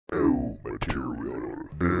No material.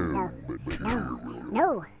 No material.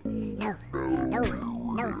 No. No. No. No.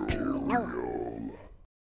 No.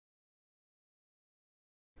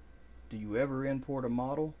 Do you ever import a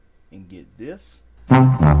model and get this?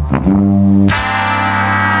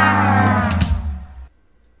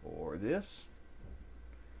 Or this?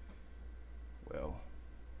 Well,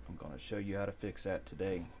 I'm going to show you how to fix that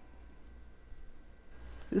today.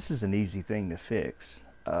 This is an easy thing to fix.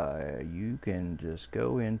 You can just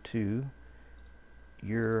go into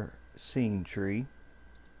your scene tree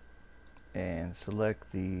and select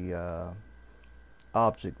the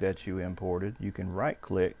object that you imported. You can right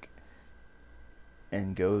click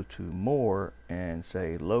and go to more and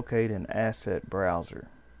say locate an asset browser,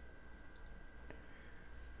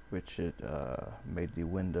 which it made the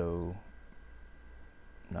window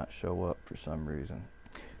not show up for some reason.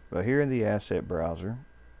 But here in the asset browser,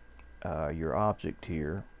 your object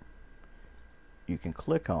here, you can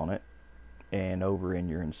click on it, and over in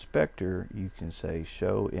your inspector you can say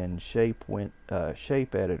show in shape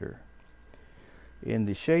editor. In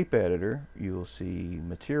the shape editor you'll see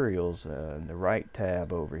materials in the right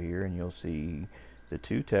tab over here, and you'll see the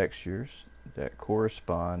two textures that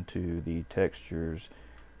correspond to the textures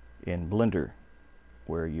in Blender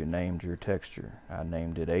where you named your texture. I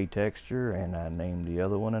named it a texture and I named the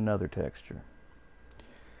other one another texture.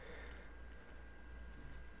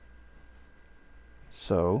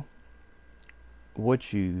 So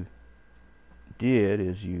what you did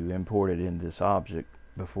is you imported in this object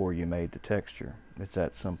before you made the texture. It's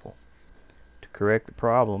that simple. To correct the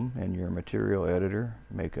problem in your material editor,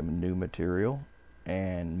 make a new material,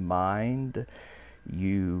 and mind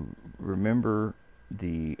you remember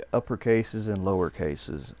the upper cases and lower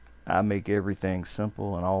cases. I make everything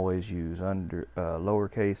simple and always use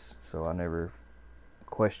lowercase, so I never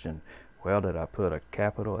question, well, did I put a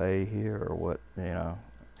capital A here or what? You know,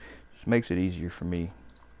 just makes it easier for me.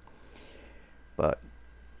 But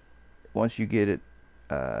once you get it,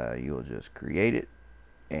 you'll just create it,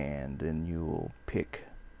 and then you will pick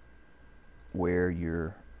where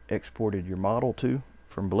you're exported your model to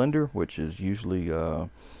from Blender, which is usually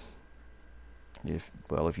if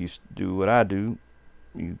you do what I do,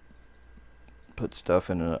 you put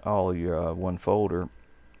stuff in all your one folder.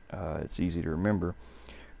 It's easy to remember.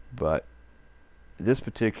 But this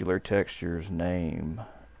particular texture's name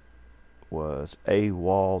was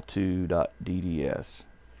awall2.dds.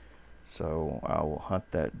 So I will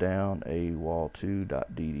hunt that down,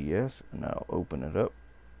 awall2.dds, and I'll open it up.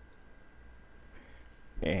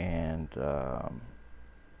 And I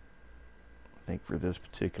think for this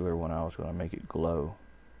particular one I was going to make it glow.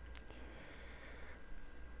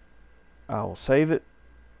 I will save it,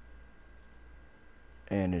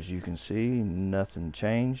 and as you can see, nothing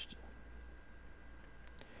changed.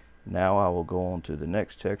 Now I will go on to the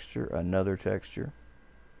next texture, another texture.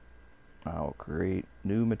 I will create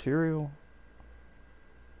new material.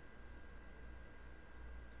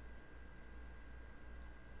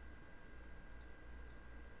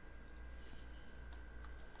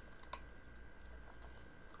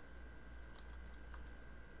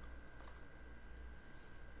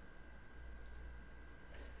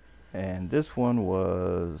 And this one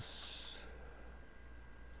was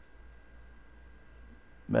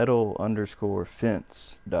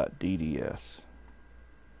metal_fence.dds.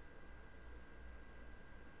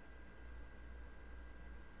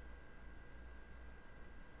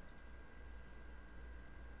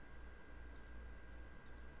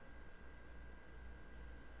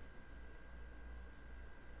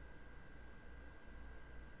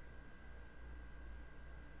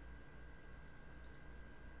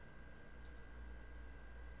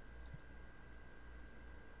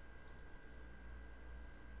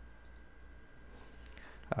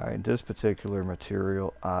 Alright, this particular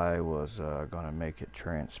material I was going to make it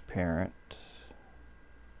transparent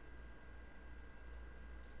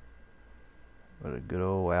with a good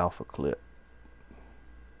old alpha clip.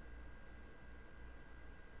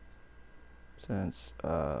 Since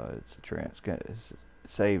it's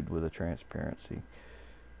saved with a transparency,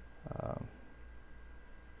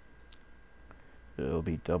 it'll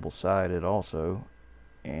be double-sided also,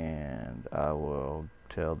 and I will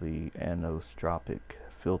tell the anisotropic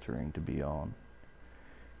filtering to be on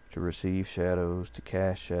to receive shadows, to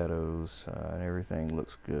cast shadows, and everything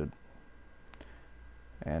looks good.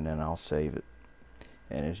 And then I'll save it,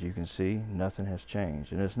 and as you can see, nothing has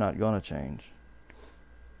changed, and it's not going to change.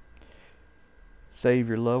 Save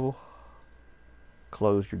your level,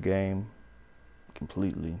 close your game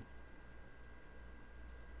completely,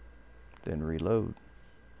 then reload.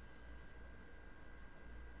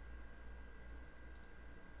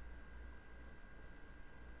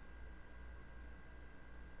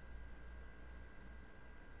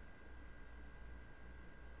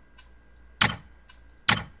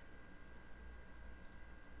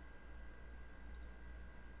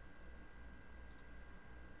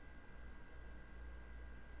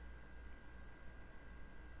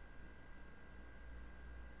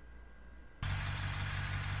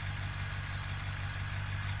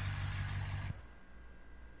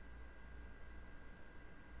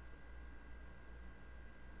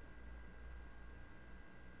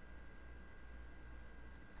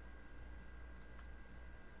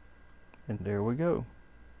 And there we go.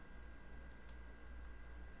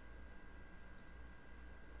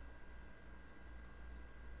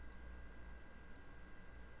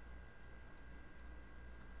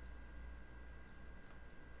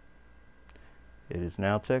 It is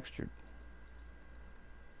now textured.